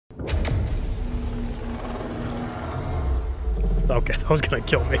Okay, that was gonna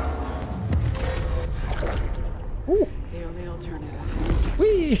kill me. Ooh. The only alternative.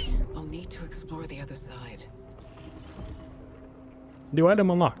 Whee! I'll need to explore the other side. New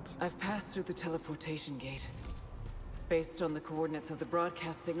item unlocked. I've passed through the teleportation gate. Based on the coordinates of the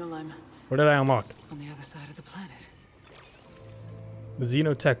broadcast signal, I'm What did I unlock? on the other side of the planet. The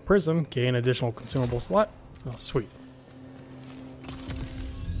Xenotech Prism. Gain additional consumable slot. Oh, sweet.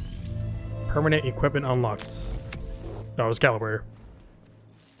 Permanent equipment unlocked. Oh, it was calibrator.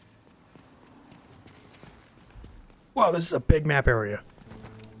 Wow, this is a big map area.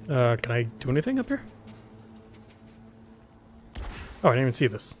 Can I do anything up here? Oh, I didn't even see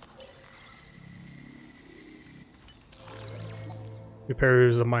this.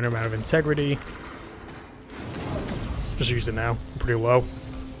 Repairs a minor amount of integrity. Just use it now. I'm pretty low.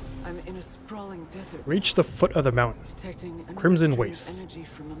 I'm in a sprawling desert. Reach the foot of the mountain. Detecting another Crimson stream of Wastes. energy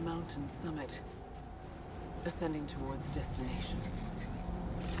from a mountain summit. Ascending towards destination.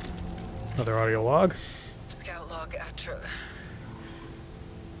 Another audio log. Scout log Atra.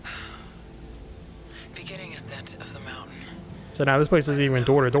 Beginning ascent of the mountain. So now this place isn't even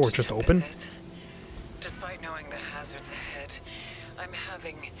door to door, it's just open. Despite knowing the hazards ahead, I'm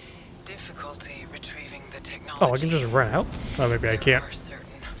having difficulty retrieving the technology. Oh, I can just run out? Oh, maybe I can't. There are certain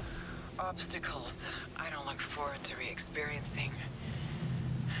obstacles I don't look forward to re-experiencing.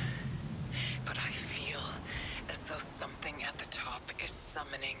 But I feel as though something at the top is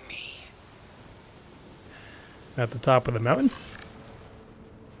summoning me. At the top of the mountain?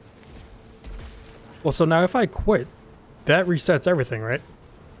 Well, so now if I quit, that resets everything, right?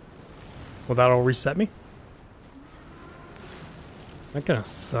 Well, that'll reset me? That kinda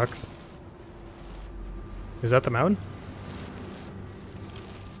sucks. Is that the mountain?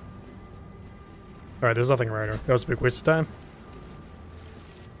 Alright, there's nothing right here. That was a big waste of time.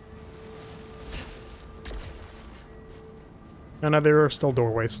 And now there are still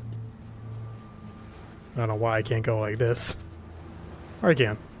doorways. I don't know why I can't go like this. Or I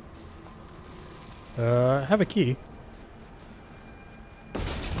can. I have a key.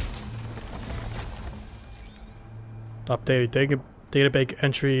 Updated database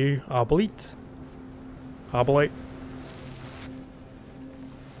entry obsolete. Obsolete.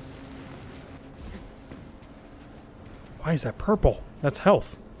 Why is that purple? That's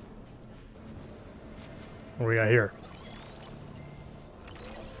health. What do we got here?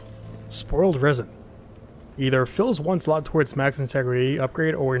 Spoiled resin. Either fills one slot towards max integrity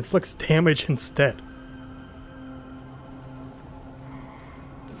upgrade or inflicts damage instead.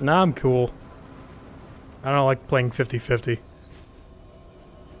 Nah, I'm cool. I don't like playing 50-50.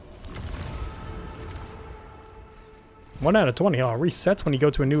 1 out of 20. Oh, resets when you go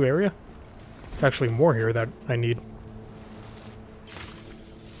to a new area? Actually more here that I need.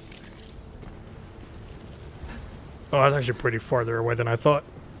 Oh, that's actually pretty farther away than I thought.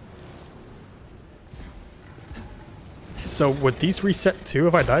 So would these reset too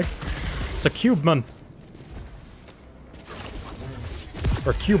if I die? It's a cube mon.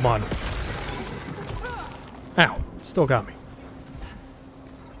 Or cubon. Ow, still got me.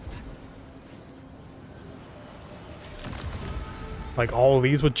 Like all of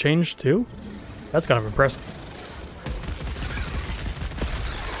these would change too? That's kind of impressive.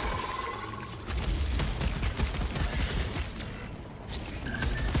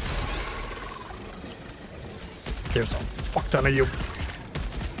 There's a fuck ton of you.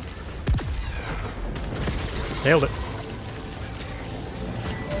 Nailed it.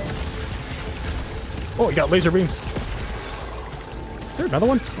 Oh, you got laser beams. Is there another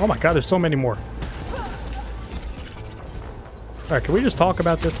one? Oh my god, there's so many more. Alright, can we just talk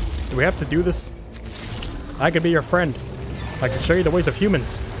about this? Do we have to do this? I could be your friend. I can show you the ways of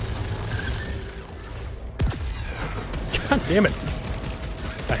humans. God damn it.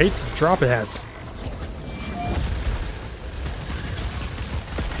 I hate the drop it has.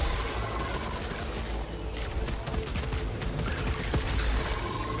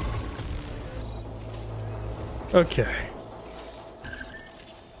 Okay.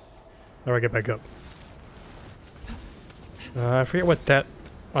 How do I get back up? I forget what that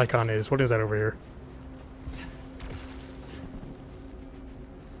icon is. What is that over here?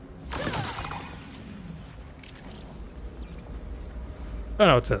 Oh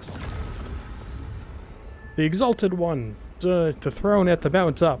no, it says. The Exalted One. The throne at the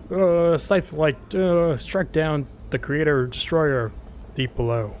mountaintop. Scythe light. Strike down the creator destroyer deep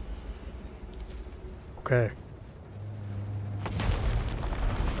below. Okay.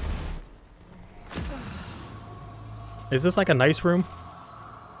 Is this like a nice room?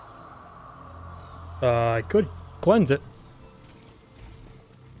 I could cleanse it.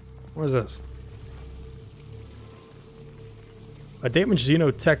 What is this? A damaged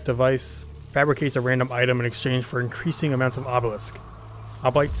xenotech device fabricates a random item in exchange for increasing amounts of obelisk.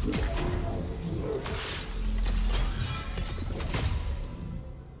 Oblites?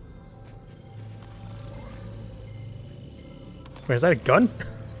 Wait, is that a gun?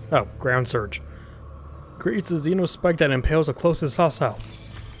 Oh, ground surge. Creates a xenospike that impales the closest hostile.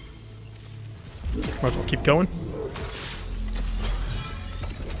 Might as well keep going.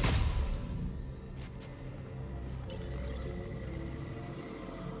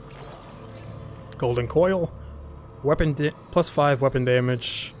 Golden coil. Weapon plus 5 weapon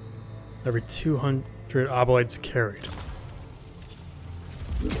damage every 200 obelites carried.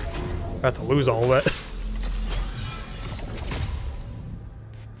 About to lose all that.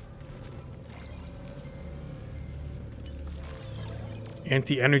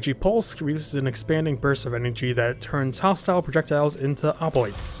 Anti-energy pulse releases an expanding burst of energy that turns hostile projectiles into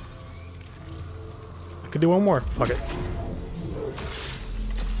obolites. I could do one more. Fuck it.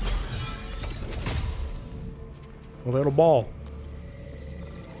 A little ball.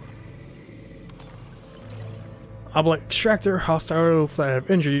 Obolite extractor. Hostiles that have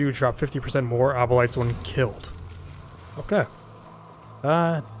injured you drop 50% more obolites when killed. Okay.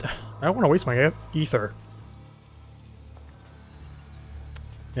 I don't want to waste my ether.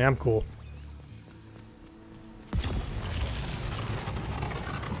 Yeah, I'm cool.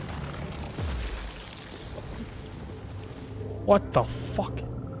 What the fuck?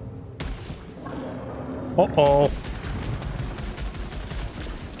 Uh-oh.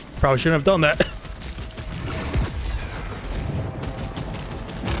 Probably shouldn't have done that.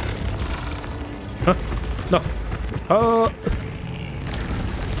 Huh? No.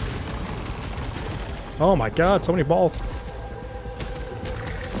 Oh my god, so many balls.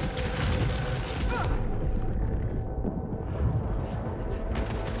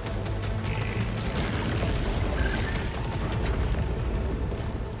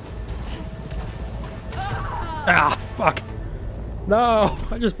 Ah, fuck. No,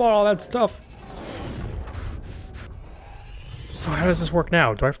 I just bought all that stuff. So how does this work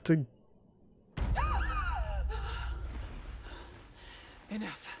now? Do I have to...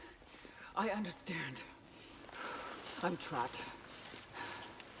 Enough. I understand. I'm trapped.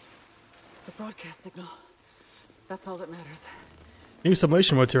 The broadcast signal. That's all that matters. New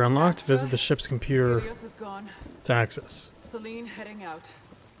simulation motor unlocked. Visit the ship's computer Is gone. to access. Celine heading out.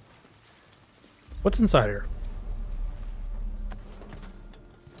 What's inside here?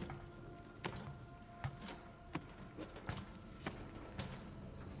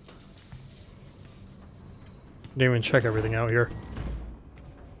 Didn't even check everything out here.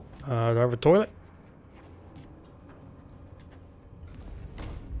 Do I have a toilet?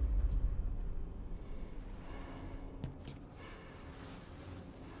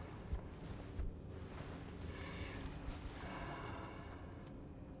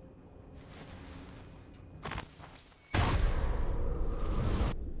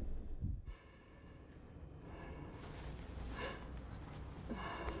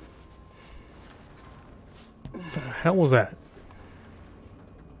 What the hell was that?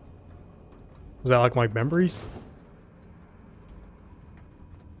 Was that like my memories?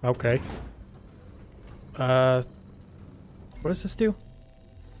 Okay. What does this do?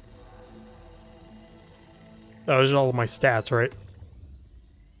 Oh, those are all of my stats, right?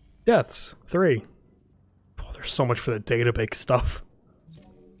 Deaths, 3. Oh, there's so much for the database stuff.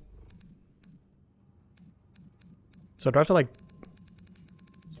 So do I have to like...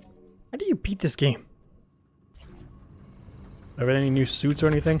 How do you beat this game? Have any new suits or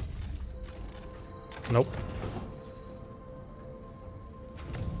anything? Nope.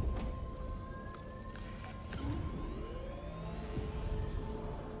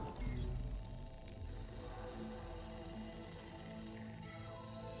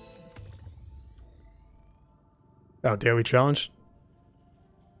 Oh, daily challenge.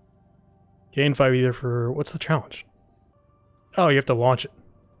 Gain 5 either for... What's the challenge? Oh, you have to launch it.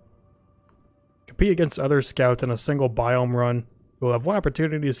 Compete against other scouts in a single biome run. You'll have one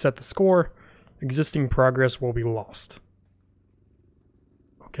opportunity to set the score. Existing progress will be lost.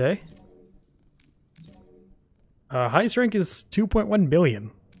 Okay. Highest rank is 2.1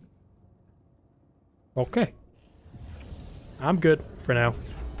 billion. Okay. I'm good for now.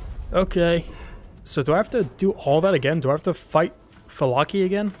 Okay. So do I have to do all that again? Do I have to fight Falaki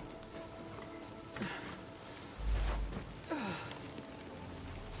again?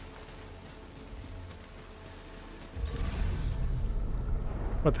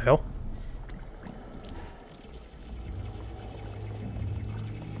 What the hell?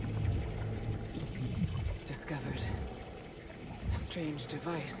 Discovered a strange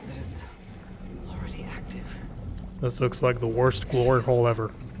device that is already active. This looks like the worst glory hole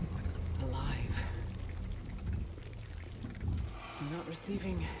ever. Alive. I'm not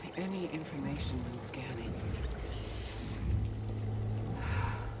receiving any information when scanning.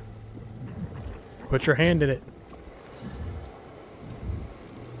 Put your hand in it.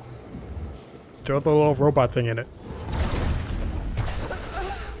 Throw the little robot thing in it.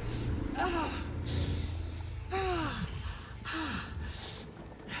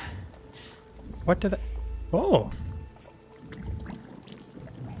 What did that? Oh.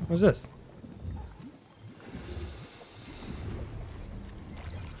 What's this?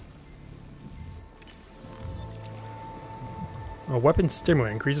 A weapon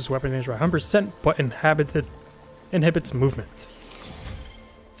stimulant increases weapon damage by 100%, but inhibits movement.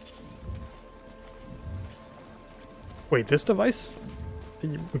 Wait, this device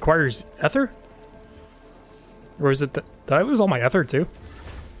requires ether? Or is it did I lose all my ether too?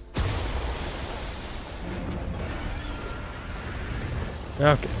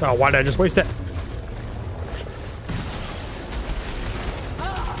 Okay. Oh, why did I just waste it?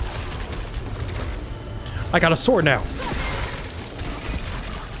 I got a sword now.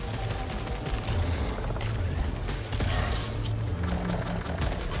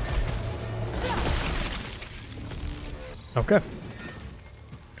 Okay.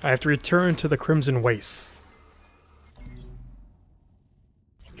 I have to return to the Crimson Wastes.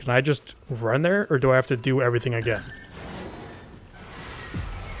 Can I just run there, or do I have to do everything again?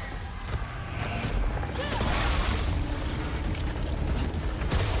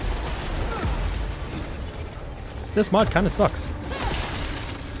 This mod kind of sucks.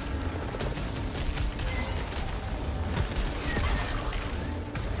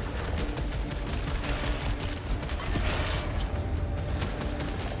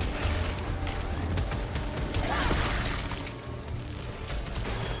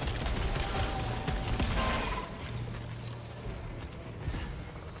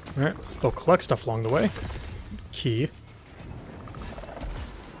 Alright, still collect stuff along the way. Key.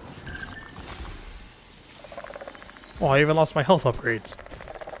 Oh, I even lost my health upgrades.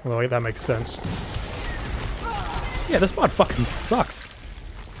 Well, wait, that makes sense. Yeah, this mod fucking sucks.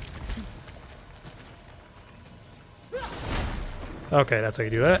 Okay, that's how you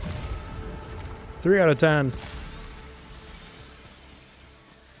do that. 3 out of 10.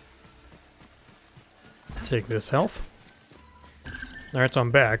 Take this health. Alright, so I'm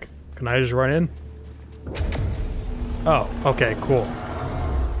back. Can I just run in? Oh, okay, cool.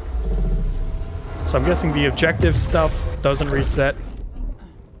 So I'm guessing the objective stuff doesn't reset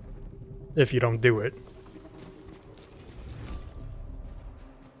if you don't do it.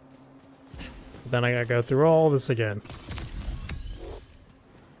 Then I gotta go through all this again.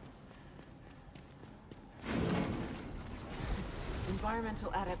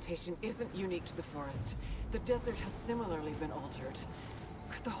 Environmental adaptation isn't unique to the forest. The desert has similarly been altered.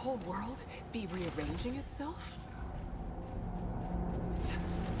 Could the whole world be rearranging itself?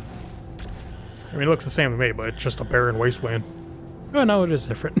 I mean, it looks the same to me, but it's just a barren wasteland. Oh, no, it is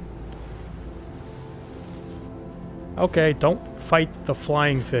different. Okay, don't fight the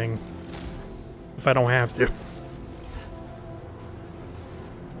flying thing if I don't have to.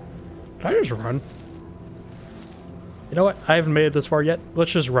 Can I just run? You know what? I haven't made it this far yet.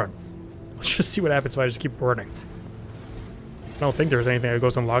 Let's just run. Let's just see what happens if I just keep running. I don't think there's anything that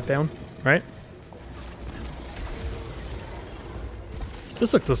goes on lockdown, right?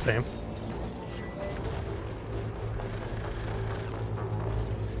 This looks the same.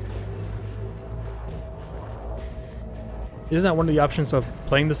 Isn't that one of the options of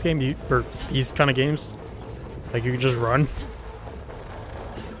playing this game, or these kind of games? Like, you can just run?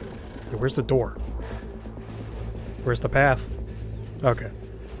 Okay, where's the door? Where's the path? Okay.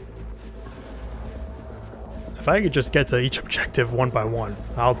 If I could just get to each objective one by one,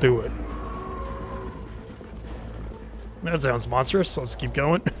 I'll do it. That sounds monstrous, so let's keep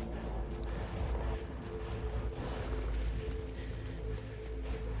going.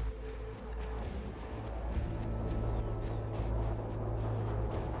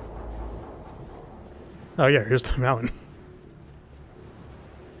 Oh yeah, here's the mountain.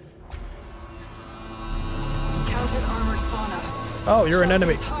 Encountered armored fauna. Oh, you're an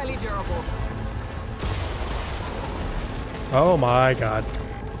enemy. Highly durable. Oh my god.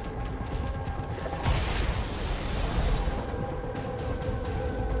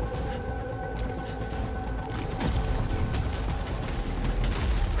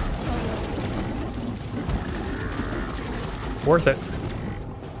 Worth it.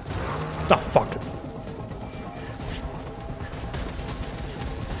 Oh, fuck.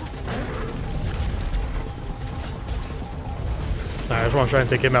 I just want to try and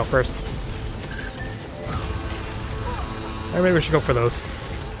take him out first. Maybe we should go for those.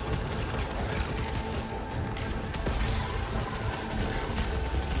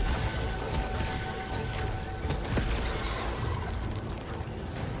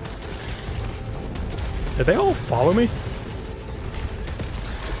 Did they all follow me?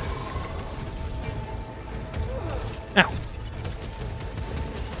 Ow.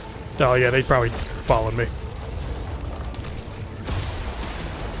 Oh yeah, they probably followed me.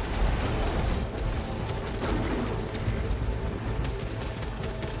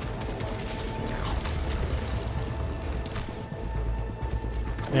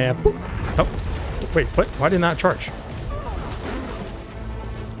 And boop. Oh, wait, what? Why did it not charge?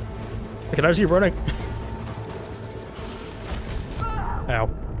 Can I just keep running? Ow.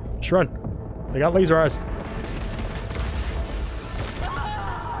 Just run. They got laser eyes.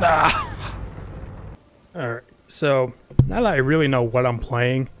 Ah! Alright, so now that I really know what I'm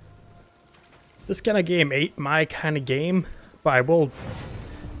playing, this kind of game ain't my kind of game, but I will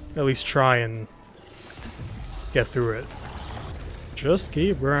at least try and get through it. Just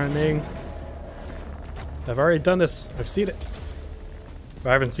keep running. I've already done this. I've seen it. If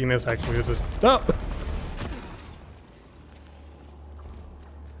I haven't seen this, actually, this is... Oh!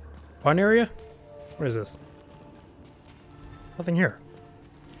 Fun area? What is this? Nothing here.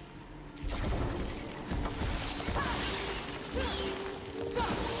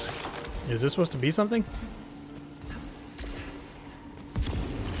 Is this supposed to be something?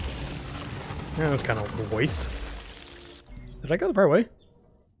 Yeah, that's kind of a waste. Did I go the right way?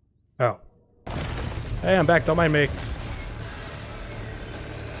 Oh. Hey, I'm back. Don't mind me.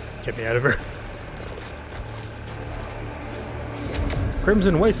 Get me out of here.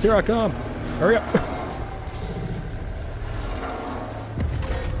 Crimson Waste, here I come. Hurry up.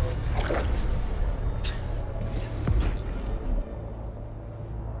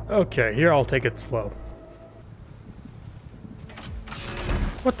 Okay, here I'll take it slow.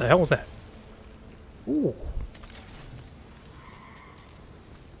 What the hell was that? Ooh.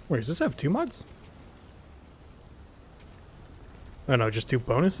 Wait, does this have 2 mods? Oh no, just 2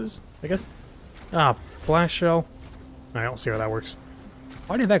 bonuses, I guess? Ah, blast shell. I don't see how that works.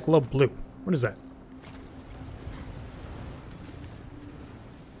 Why did that glow blue? What is that?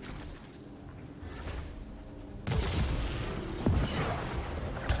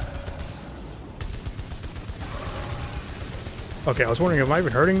 Okay, I was wondering, am I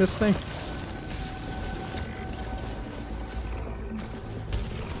even hurting this thing?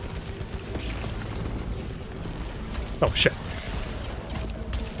 Oh shit.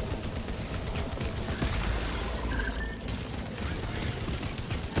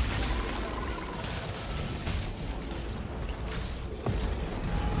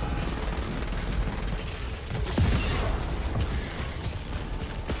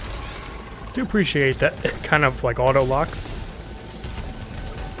 Do appreciate that it kind of like auto locks.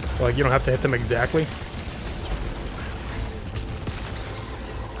 Like you don't have to hit them exactly.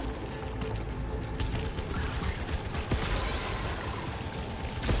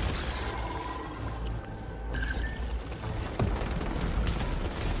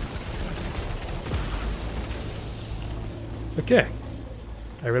 Okay.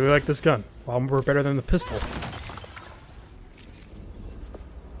 I really like this gun. We're better than the pistol.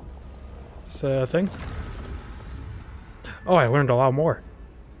 Is this a thing? Oh, I learned a lot more.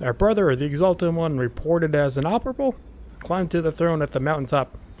 Our brother, the Exalted One, reported as inoperable, climbed to the throne at the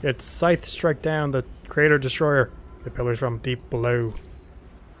mountaintop. Its scythe struck down the Creator Destroyer, the pillars from deep below.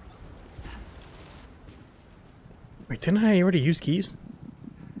 Wait, didn't I already use keys?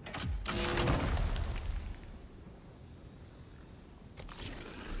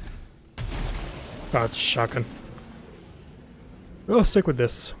 Oh, it's a shotgun. Oh, stick with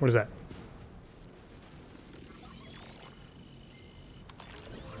this. What is that?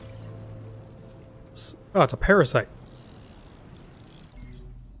 Oh, it's a parasite.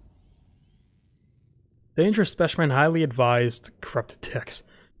 Dangerous specimen, highly advised, corrupted ticks.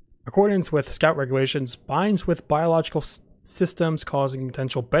 Accordance with Scout regulations, binds with biological systems causing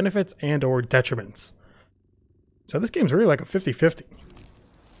potential benefits and or detriments. So this game's really like a 50-50.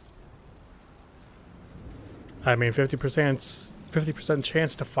 I mean, 50%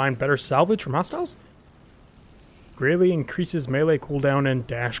 chance to find better salvage from hostiles? Greatly increases melee cooldown and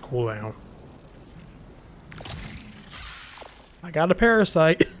dash cooldown. I got a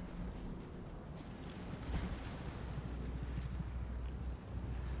parasite.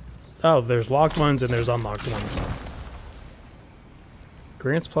 Oh, there's locked ones and there's unlocked ones.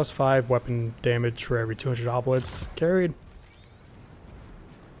 Grants +5 weapon damage for every 200 oblets carried.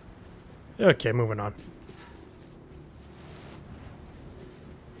 Okay, moving on.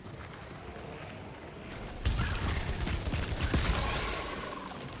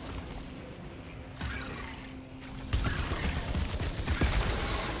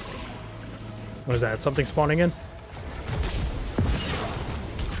 What is that? Something spawning in?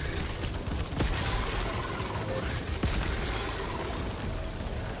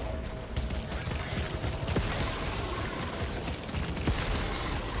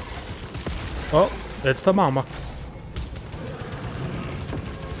 Oh, it's the mama.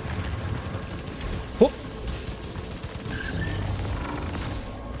 Oh.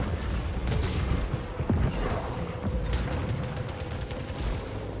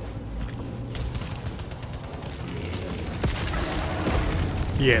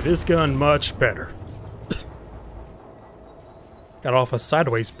 Yeah, this gun much better. Got off a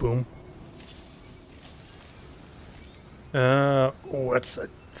sideways boom. What's a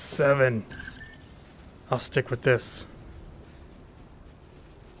 7? I'll stick with this.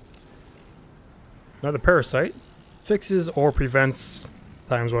 Another parasite. Fixes or prevents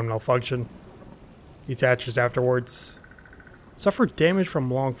times 1 malfunction. Detaches afterwards. Suffer damage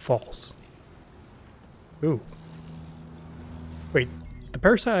from long falls. Ooh. Wait, the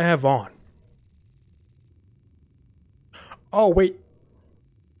parasite I have on. Oh, wait.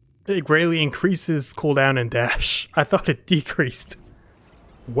 It greatly increases cooldown and dash. I thought it decreased.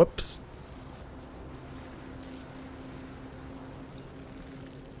 Whoops.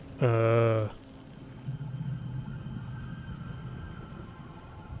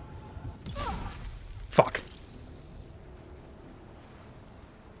 Fuck.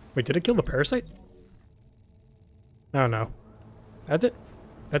 Wait, did it kill the parasite? Oh no. That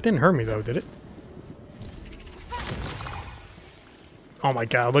didn't hurt me though, did it? Oh my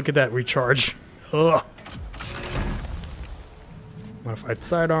god, look at that recharge. Ugh. Modified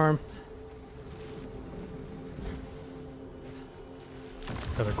sidearm.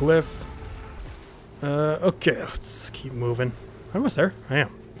 Another glyph. Okay, let's keep moving. I'm almost there. I am.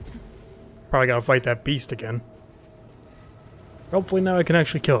 Probably gotta fight that beast again. Hopefully now I can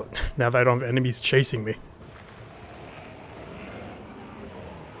actually kill it, now that I don't have enemies chasing me.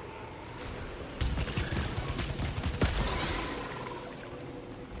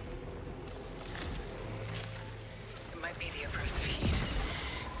 It might be the oppressive heat,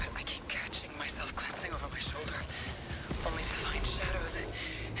 but I keep catching myself glancing over my shoulder, only to find shadows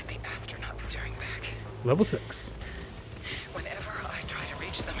and the astronaut staring back. Level 6. Whenever I try to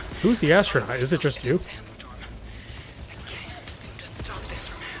reach them, Who's the astronaut? Is it just you? sandstorm. I can't seem to stop this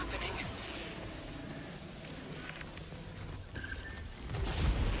from happening.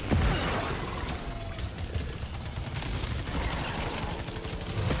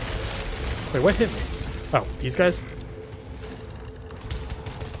 Wait, what hit me? Oh, these guys?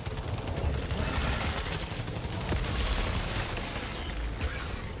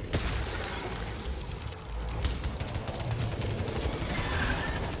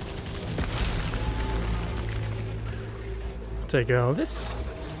 Take all this.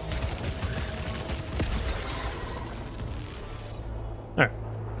 Alright.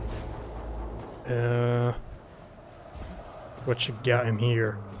 What you got in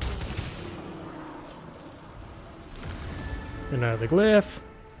here? Another glyph.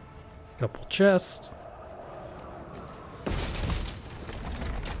 Couple chests.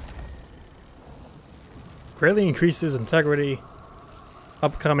 Greatly increases integrity.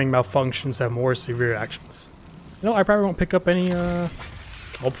 Upcoming malfunctions have more severe actions. You know, I probably won't pick up any,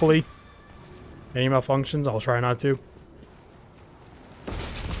 hopefully, any malfunctions. I'll try not to.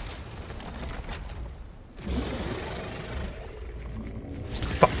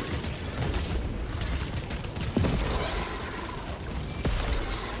 Fuck.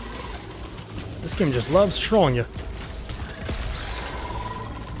 This game just loves trolling you.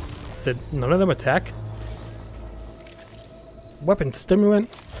 Did none of them attack? Weapon stimulant?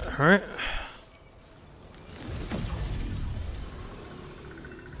 Alright.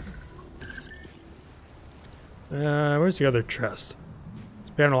 Where's the other chest?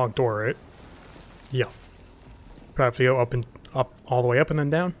 It's a unlocked door, right? Yeah. Probably have to go up and up, all the way up and then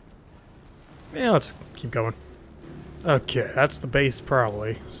down. Yeah, let's keep going. Okay, that's the base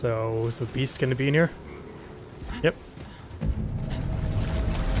probably. So is the beast gonna be in here? Yep.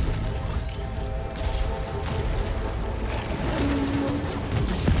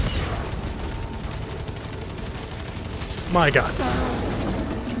 My god.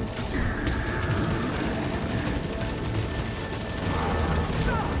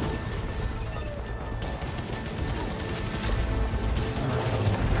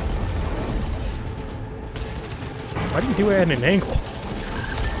 Why do you do it at an angle?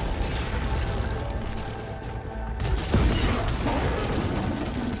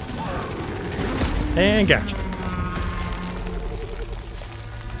 And gotcha.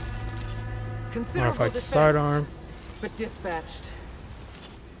 Considerable Modified defense, sidearm. but dispatched.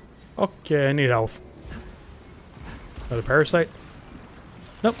 Okay, I need health. Another parasite?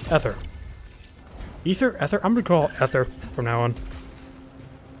 Nope, ether. Ether? Ether? I'm gonna call it ether from now on.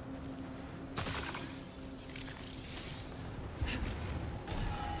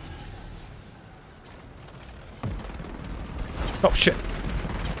 Oh shit.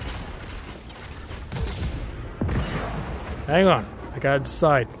 Hang on, I gotta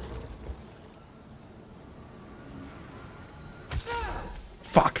decide.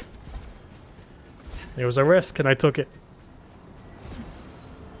 Fuck. It was a risk and I took it.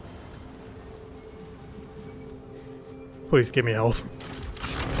 Please give me health.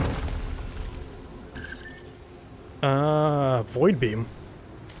 Void beam.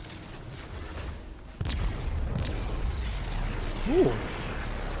 Ooh.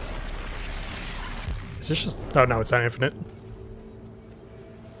 Is this just... Oh no, it's not infinite.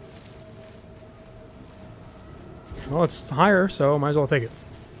 Well, it's higher, so might as well take it.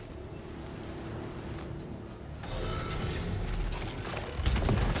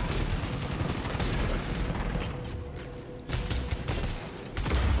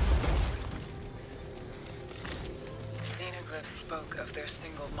 Xenoglyphs spoke of their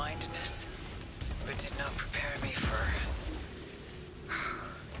single-mindedness, but did not prepare me for...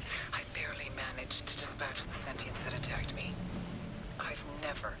 I barely managed to dispatch the sentients that attacked me. I've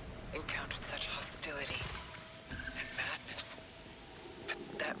never encountered such hostility and madness. But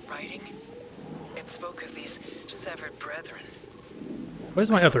that writing, it spoke of these severed brethren. What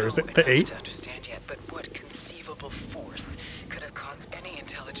is my other? Is it the 8? To understand yet, but what conceivable force could have caused any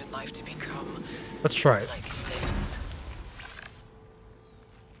intelligent life to become Let's try it. like this?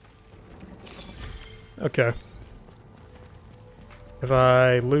 Okay. If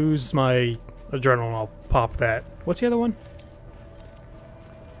I lose my adrenaline, I'll pop that. What's the other one?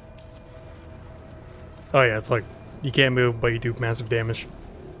 Oh yeah, it's like you can't move, but you do massive damage.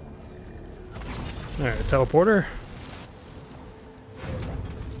 Alright, teleporter.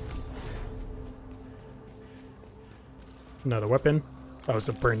 Another weapon. Oh, it's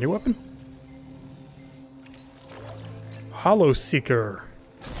a brand new weapon? Hollow Seeker.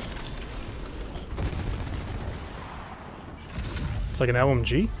 It's like an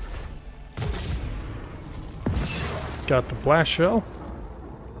LMG. It's got the blast shell.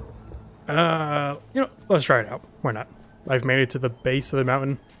 You know, let's try it out. Why not? I've made it to the base of the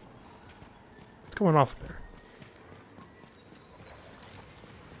mountain. What's going off there?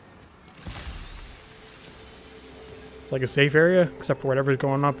 It's like a safe area, except for whatever's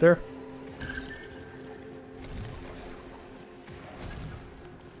going up there.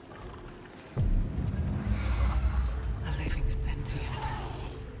 A living sentient.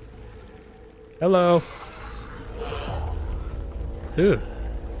 Hello. Ew.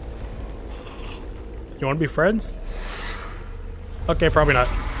 You want to be friends? Okay, probably not.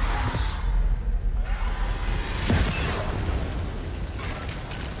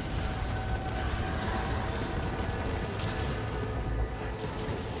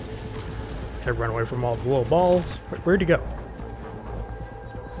 Okay, run away from all the little balls. Where'd he go?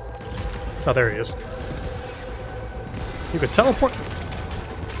 Oh, there he is. You could teleport.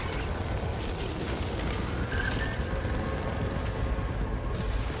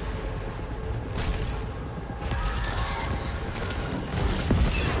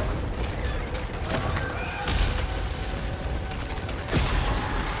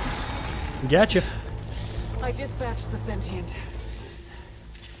 Gotcha. I dispatched the sentient.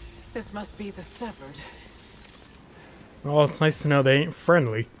 This must be the severed. Well, it's nice to know they ain't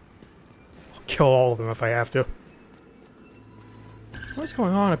friendly. I'll kill all of them if I have to. What's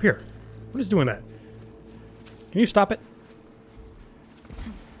going on up here? What is doing that? Can you stop it?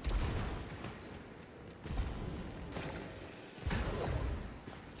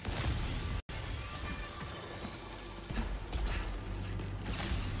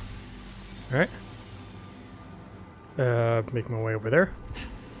 Alright. Make my way over there.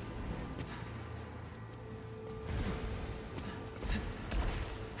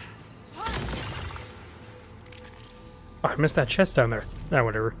 Oh, I missed that chest down there. Ah,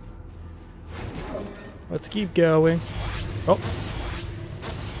 whatever. Let's keep going. Oh.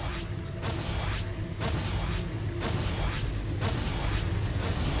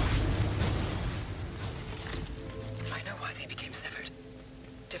 I know why they became severed.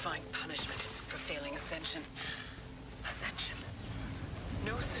 Divine punishment for failing ascension. Ascension.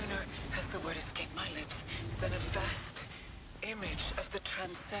 No sooner has the word escaped my lips than a vast image of the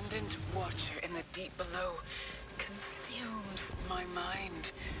transcendent watcher in the deep below consumes my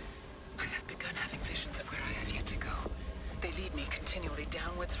mind. I have begun having visions of where I have yet to go. They lead me continually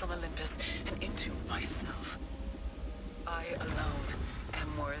downwards from Olympus and into myself. I alone am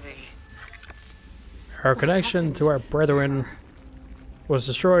worthy. Our connection to our brethren was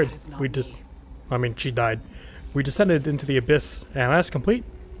destroyed. That is not We just, I mean, she died. We descended into the abyss, and that's complete.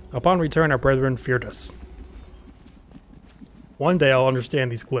 Upon return, our brethren feared us. One day I'll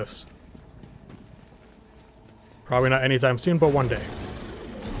understand these glyphs. Probably not anytime soon, but one day.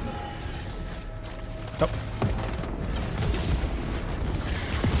 Oh.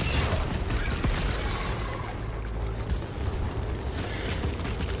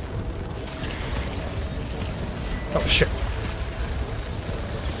 Oh shit.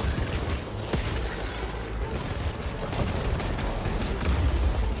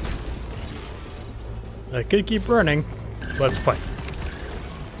 I could keep running. Let's fight.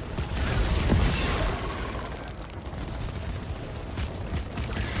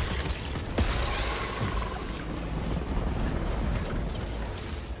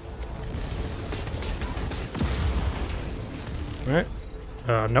 Alright.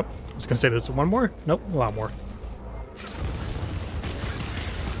 Nope. I was gonna say there's one more. Nope, a lot more.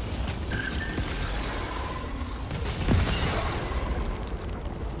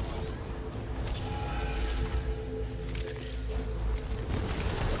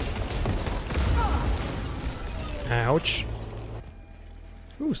 Ouch.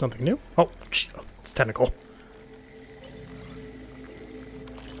 Ooh, something new. Oh, it's tentacle.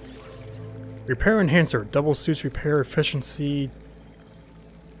 Repair enhancer. Double suits repair efficiency.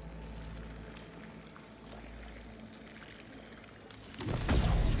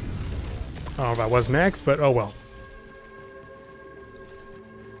 I don't know if that was max, but oh well.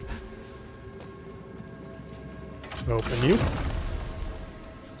 Open you.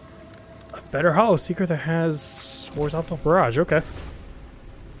 A better hollow seeker that has horizontal barrage. Okay.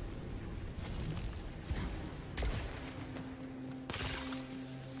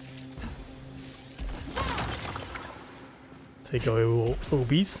 Take a little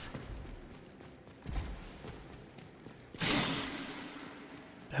oobies.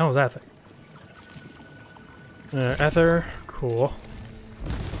 The hell is that thing? Ether. Cool.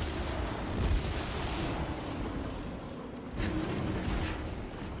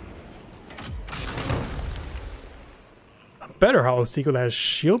 A better hollow seeker that has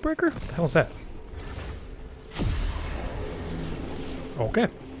shield breaker? What the hell is that? Okay.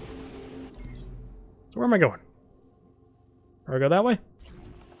 So where am I going? Or I go that way?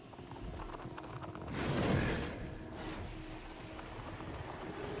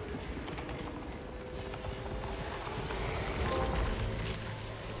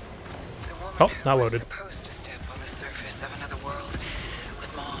 Oh, not loaded. Supposed to step on the surface of another world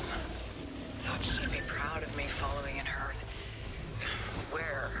was Mom. Thought she'd be proud of me following in her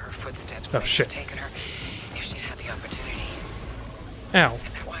where her footsteps might have taken her if she'd had the opportunity. Ow.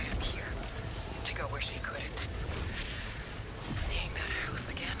 Is that why I'm here? To go where she couldn't. Seeing that house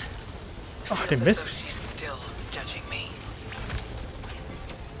again. Oh, I didn't miss it. She's still judging me.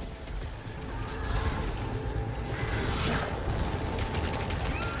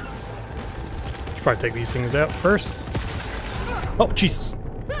 Should probably take these things out first. Oh, Jesus.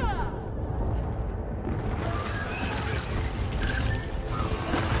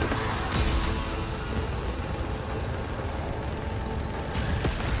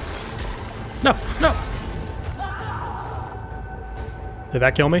 No, no. Did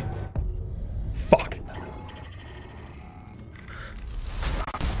that kill me? Fuck.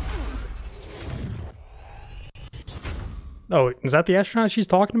 Oh, is that the astronaut she's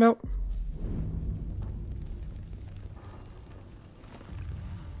talking about?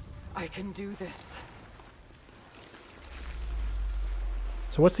 I can do this.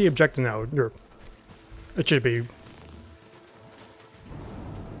 So what's the objective now? It should be...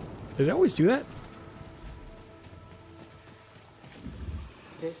 Did it always do that?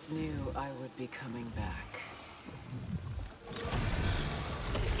 This knew I would be coming back.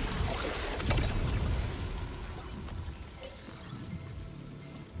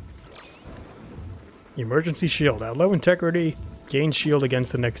 Emergency shield. At low integrity, gain shield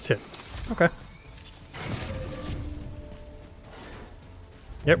against the next hit. Okay.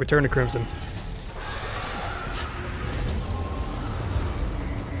 Yep, return to Crimson.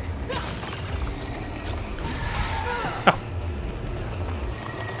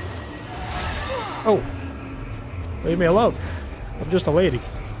 Oh. Leave me alone. I'm just a lady. Wait,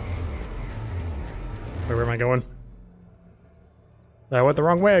 where am I going? I went the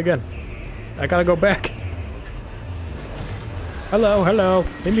wrong way again. I gotta go back. Hello, hello.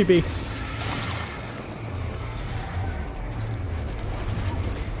 Leave me be.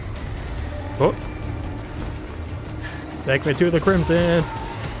 Oh. Take me to the Crimson.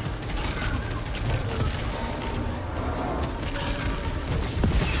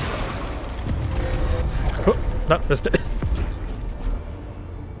 No, missed it.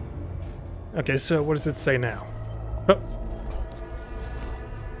 Okay, so what does it say now? Oh.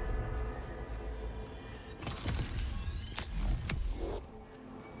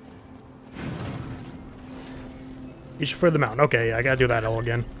 Reach for the mountain. Okay, yeah, I gotta do that all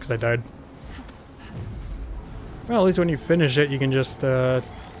again because I died. Well, at least when you finish it, you can just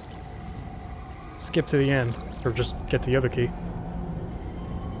skip to the end, or just get to the other key.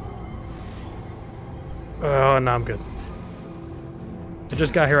 Oh, no, I'm good. I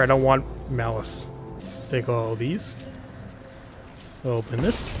just got here. I don't want malice. Take all these. Open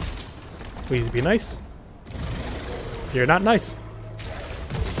this. Please be nice. You're not nice.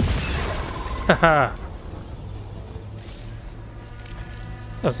 Haha.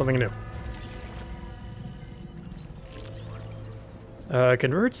 Oh, something new.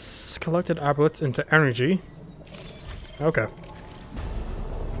 Converts collected orbits into energy. Okay.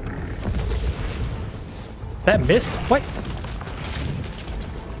 That missed? What?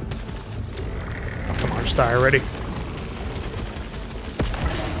 Oh, come on, just die already.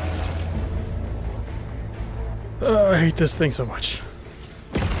 I hate this thing so much.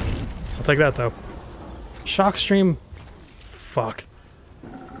 I'll take that though. Shock stream. Fuck.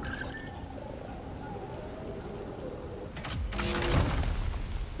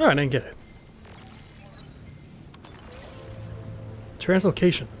 Oh, I didn't get it.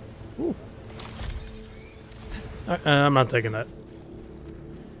 Translocation. Ooh. I'm not taking that.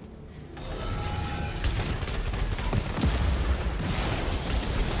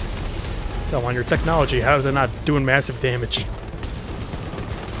 Come on, your technology. How is it not doing massive damage?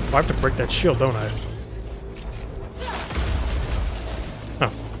 Well, I have to break that shield, don't I?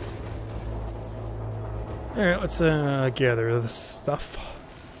 Oh. Alright, let's gather this stuff.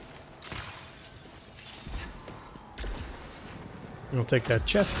 We'll take that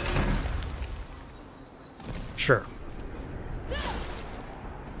chest. Sure.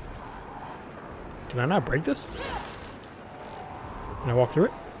 Can I not break this? Can I walk through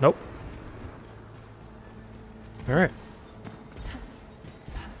it? Nope. Alright.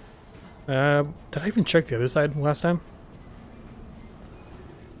 Did I even check the other side last time?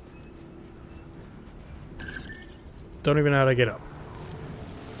 Don't even know how to get up.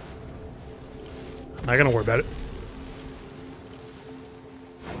 Not gonna worry about it.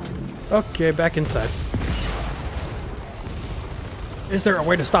 Okay, back inside. Is there a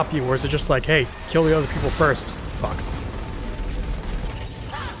way to stop you, or is it just like, hey, kill the other people first? Fuck.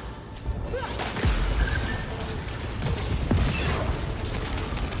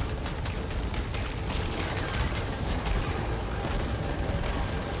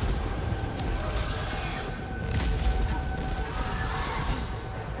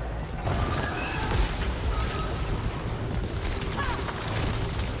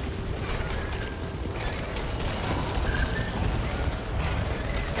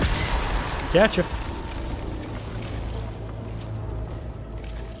 Gotcha.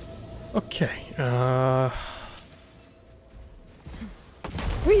 Okay,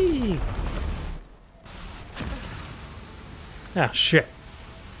 whee! Ah, shit.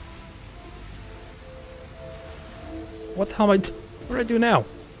 What the hell am I what do I do now?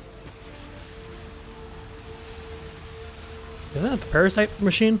 Isn't that the parasite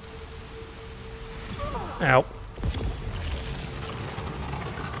machine? Ow.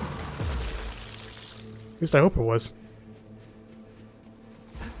 At least I hope it was.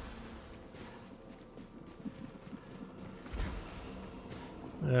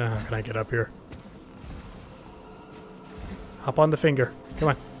 How can I get up here? Hop on the finger. Come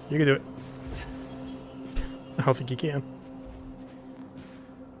on, you can do it. I don't think you can.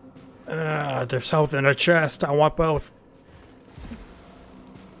 There's health in a chest. I want both.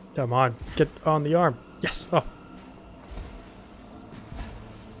 Come on, get on the arm. Yes. Oh.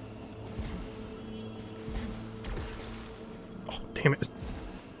 Damn it.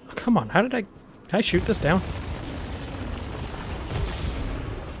 Oh, come on, how did I... Can I shoot this down?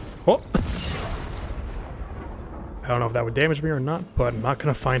 Oh! I don't know if that would damage me or not, but I'm not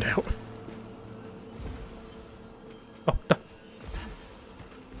gonna find out. Oh, duh.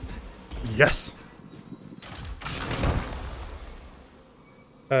 Yes!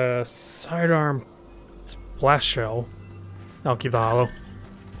 Sidearm splash shell. I'll keep the hollow.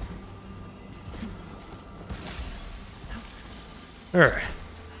 Alright.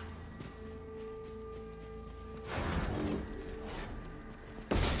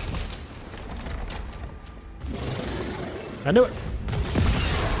 I knew it.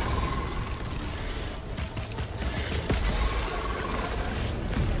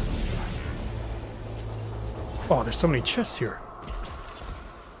 Oh, there's so many chests here.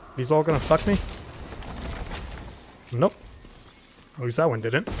 These all gonna fuck me? Nope. At least that one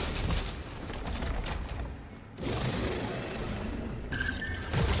didn't.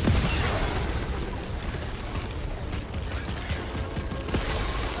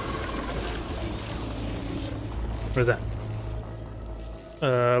 What is that?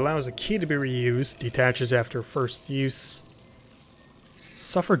 Allows a key to be reused. Detaches after first use.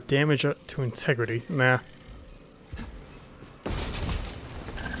 Suffer damage to integrity. Nah.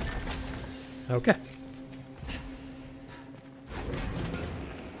 Okay.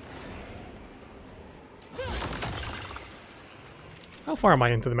 How far am I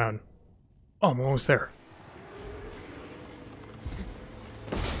into the mountain? Oh, I'm almost there.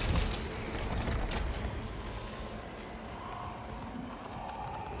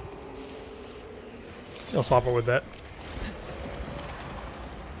 I'll swap it with that.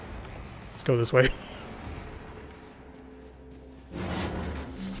 Let's go this way.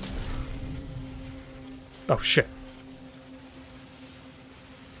 Oh shit.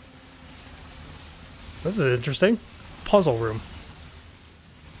 This is interesting. Puzzle room.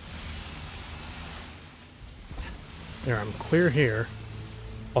 There, I'm clear here.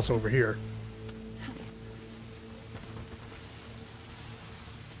 Also over here.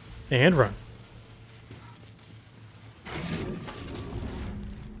 And run.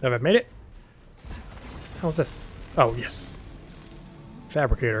 Have I made it? How's this? Oh, yes.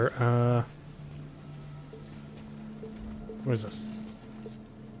 Fabricator. What is this?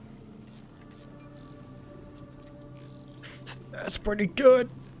 That's pretty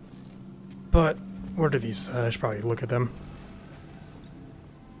good. But, what are these? I should probably look at them.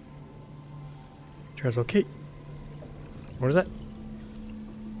 Translocate. What is that?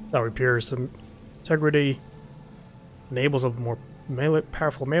 That repairs some integrity. Enables a more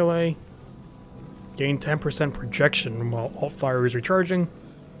powerful melee. Gain 10% projection while alt fire is recharging.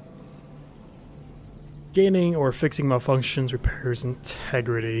 Gaining or fixing malfunctions repairs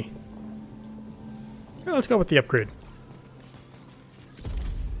integrity. Well, let's go with the upgrade.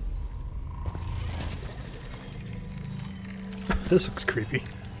 This looks creepy.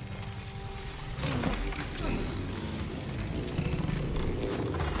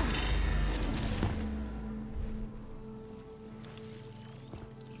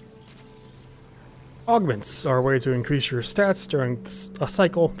 Augments are a way to increase your stats during a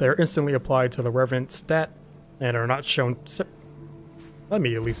cycle. They are instantly applied to the Revenant stat and are not shown. Let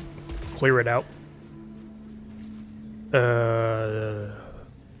me at least clear it out.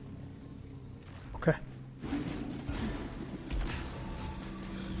 Okay.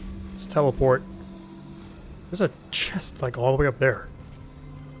 Let's teleport. There's a chest like all the way up there.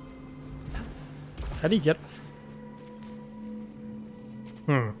 How do you get?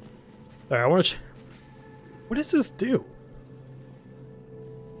 Alright, I want to. What does this do?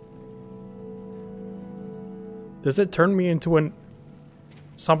 Does it turn me into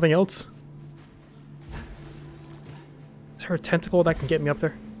something else? Is there a tentacle that can get me up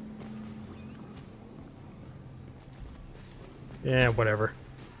there? Yeah, whatever.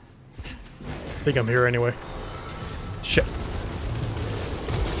 I think I'm here anyway. Shit.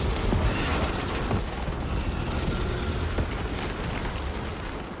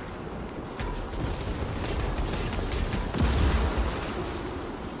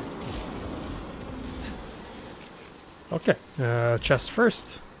 Okay, chest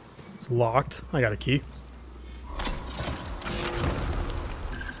first. It's locked. I got a key.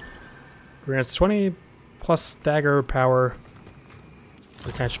 Grants 20 plus stagger power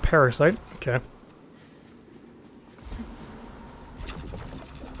to catch parasite. Okay.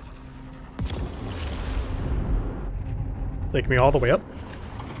 Take me all the way up.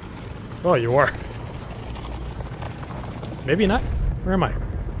 Oh, you are. Maybe not. Where am I?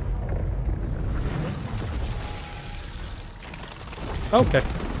 Okay.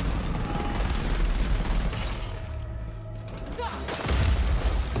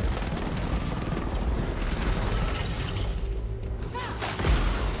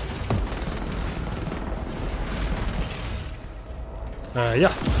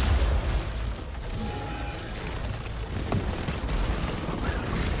 Yeah.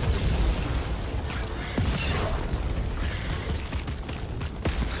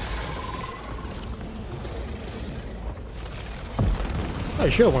 Oh,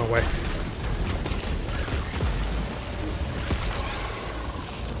 you should have went away.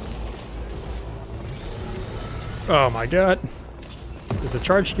 Oh my god. Is it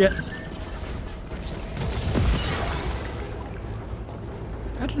charged yet?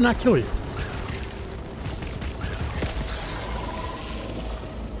 How did it not kill you?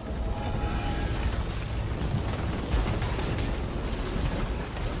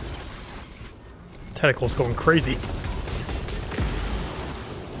 tentacles going crazy.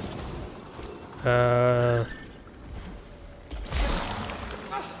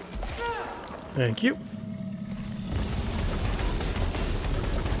 Thank you.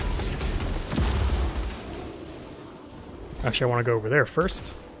 Actually, I want to go over there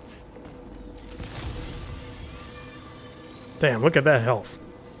first. Damn, look at that health.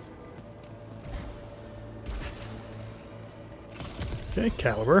 Okay,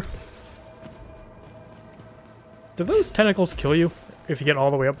 caliber. Do those tentacles kill you if you get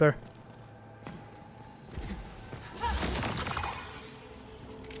all the way up there?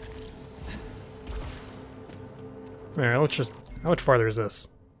 Alright, let's just... How much farther is this?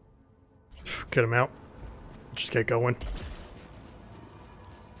 Get him out. Just get going.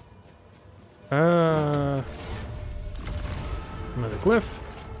 Another glyph.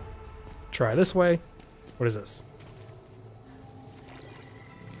 Try this way. What is this?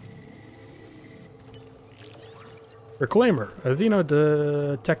 Reclaimer. A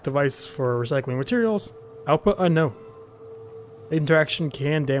xeno-detect device for recycling materials. Output unknown. Interaction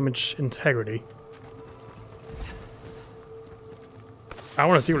can damage integrity. I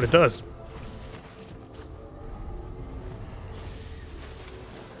want to see what it does.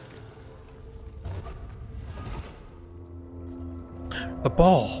 A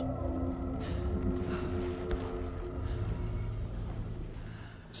ball.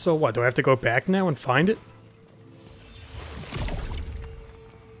 So what, do I have to go back now and find it?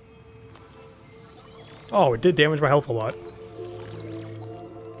 Oh, it did damage my health a lot.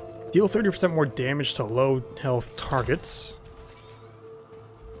 Deal 30% more damage to low health targets.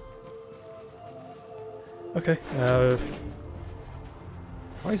 Okay,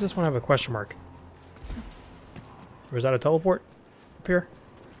 why does this one have a question mark? Or is that a teleport up here?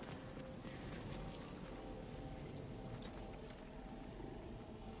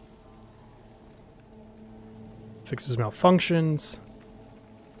 Fixes malfunctions.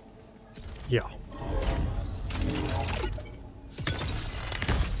 Yeah.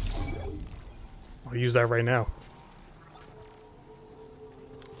 I'll use that right now.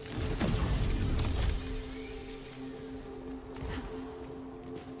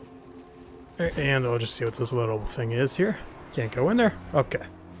 And I'll just see what this little thing is here. Can't go in there? Okay.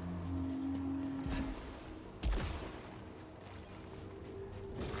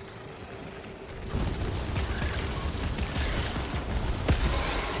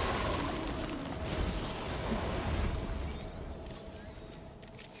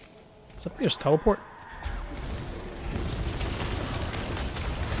 Something just teleport?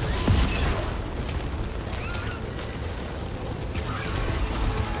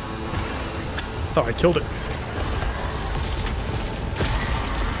 Thought I killed it.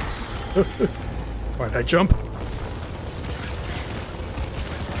 Why did I jump?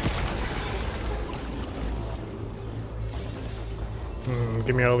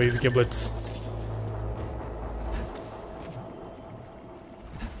 Give me all these giblets.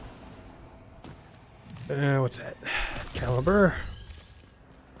 What's that? Caliber.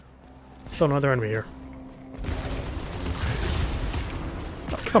 Still another enemy here.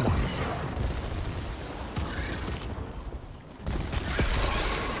 Oh, come on.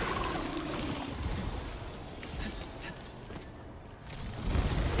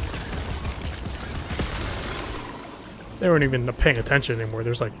 They weren't even paying attention anymore.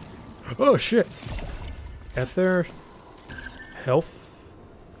 There's like, oh shit. Ether. Health.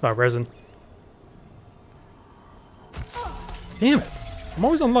 Oh, resin. Damn it. I'm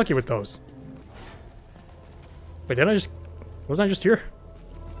always unlucky with those. Wait, wasn't I just here?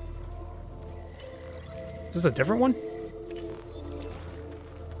 Is this a different one?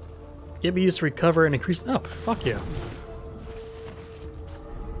 It be used to recover and increase. Oh, fuck yeah.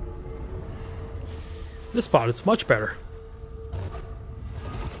 This spot is much better.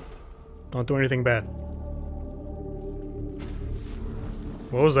 Don't do anything bad.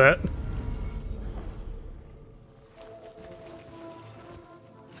 What was that?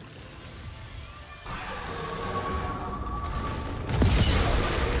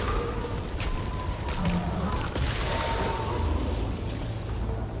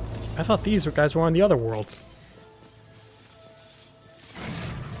 I thought these guys were on the other world.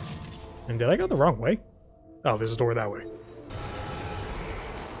 And did I go the wrong way? Oh, there's a door that way.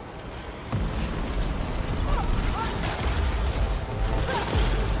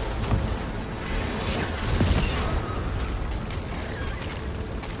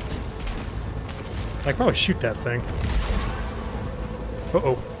 I could probably shoot that thing.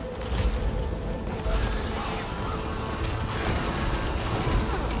 Uh-oh.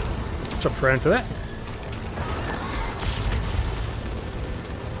 Jump right into that.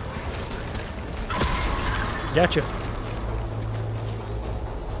 Gotcha.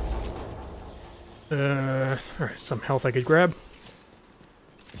 Alright, some health I could grab.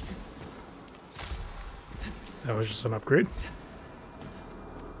 That was just an upgrade.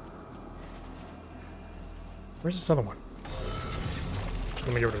 Where's this other one?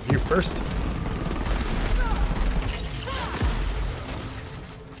 Let me go to you first.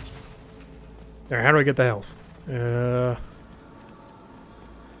 There, how do I get the health?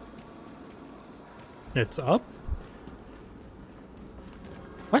 It's up?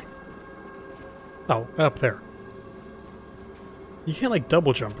 What? Oh, up there. You can't, like,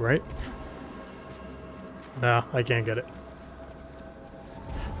 double jump, right? No, I can't get it.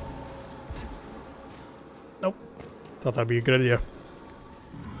 Nope. Thought that'd be a good idea.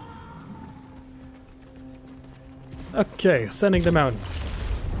 Okay, ascending the mountain.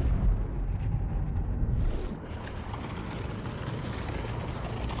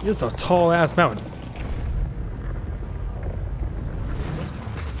 It's a tall-ass mountain.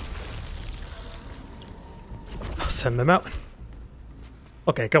 Ascend the mountain.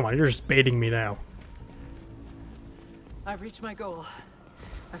 Okay, come on, you're just baiting me now. I've reached my goal.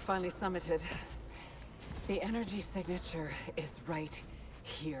 I finally summited. The energy signature is right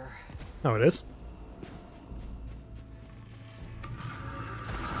here. Oh, it is?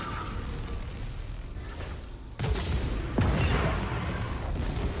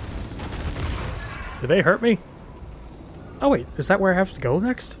 Did they hurt me? Oh wait, is that where I have to go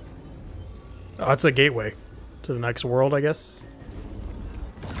next? Oh, it's a gateway to the next world, I guess.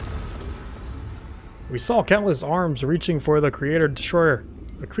 We saw countless arms reaching for the Creator-Destroyer,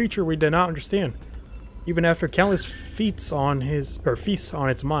 a creature we did not understand. Even after countless feats on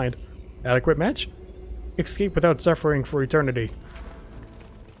its mind. Adequate match? Escape without suffering for eternity.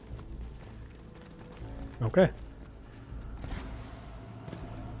 Okay.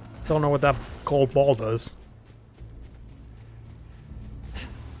 Don't know what that cold ball does.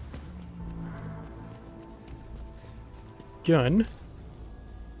 Gun.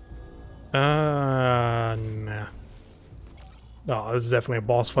 Nah. Oh, this is definitely a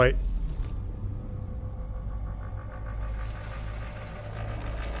boss fight.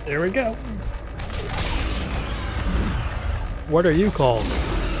 There we go. What are you called?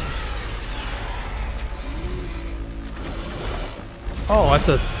 Oh,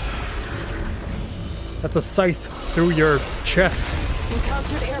 that's a scythe through your chest.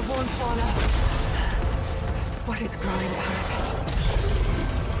 Encountered airborne fauna. What is growing out of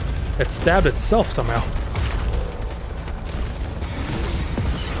it? It stabbed itself somehow.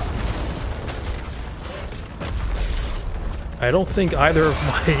 I don't think either of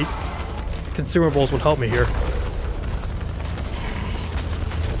my consumables would help me here.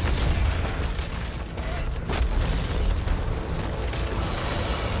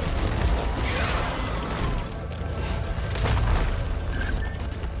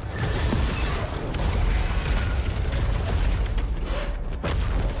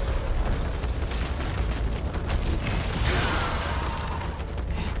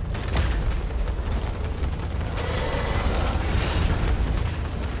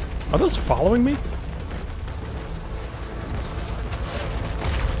 Are those following me?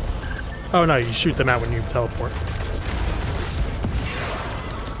 Oh no, you shoot them out when you teleport.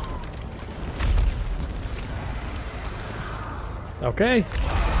 Okay.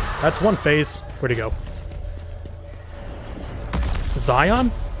 That's one phase. Where'd he go? Zion?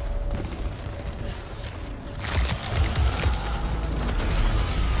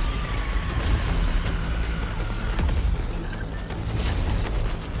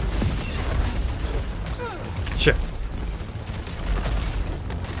 Shit.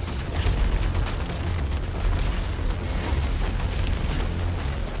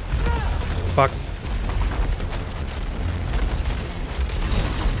 Fuck.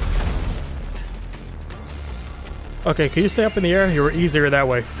 Okay, can you stay up in the air? You were easier that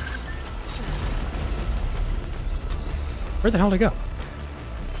way. Where the hell did I go?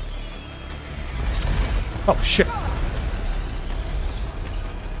 Oh, shit.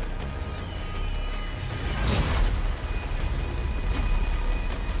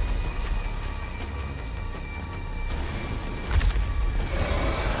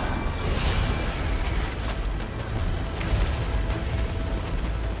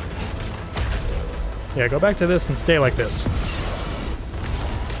 Yeah, go back to this and stay like this.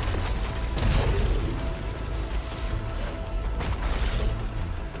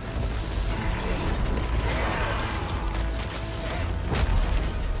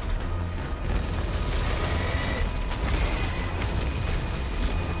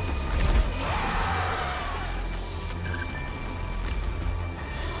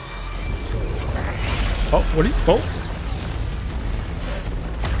 Oh, what are you? Oh!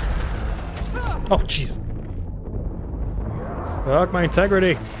 Oh, jeez. Fuck my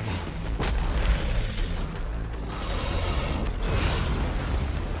integrity.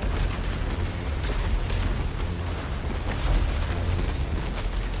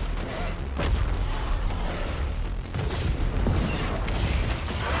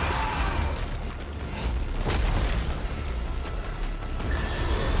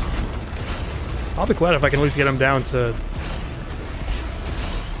 I'll be glad if I can at least get him down to...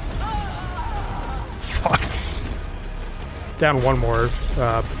 Fuck. Down one more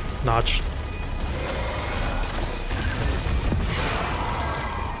notch.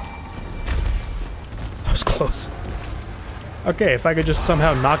 That was close. Okay, if I could just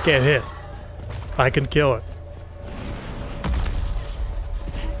somehow not get hit, I can kill it.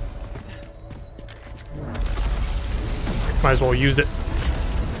 Might as well use it.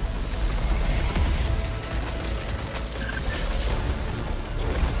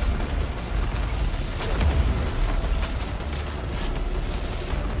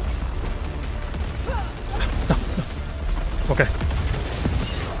 Okay.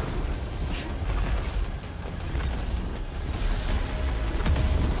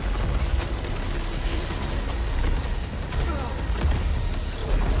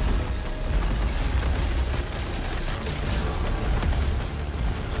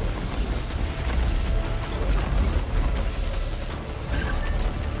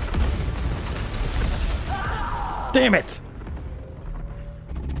 Damn it!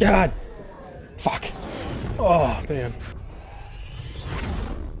 God! Fuck. Oh, man.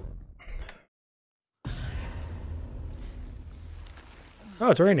 Oh,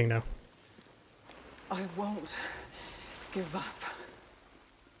 it's raining now. I won't give up.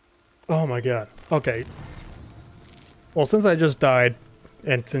 Oh my god. Okay. Well, since I just died,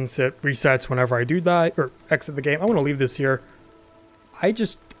 and since it resets whenever I do die, or exit the game, I'm gonna leave this here.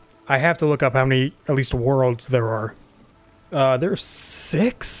 I have to look up how many, at least, worlds there are. There's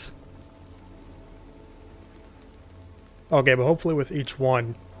 6? Okay, but hopefully with each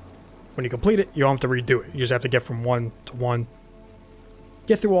one, when you complete it, you don't have to redo it. You just have to get from one to one.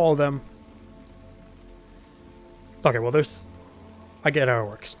 Get through all of them. Okay, well I get how it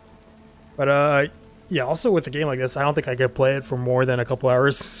works. But yeah, also with a game like this, I don't think I could play it for more than a couple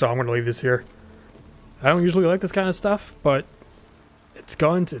hours, so I'm gonna leave this here. I don't usually like this kind of stuff, but it's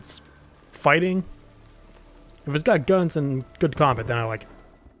guns, it's fighting. If it's got guns and good combat, then I like it.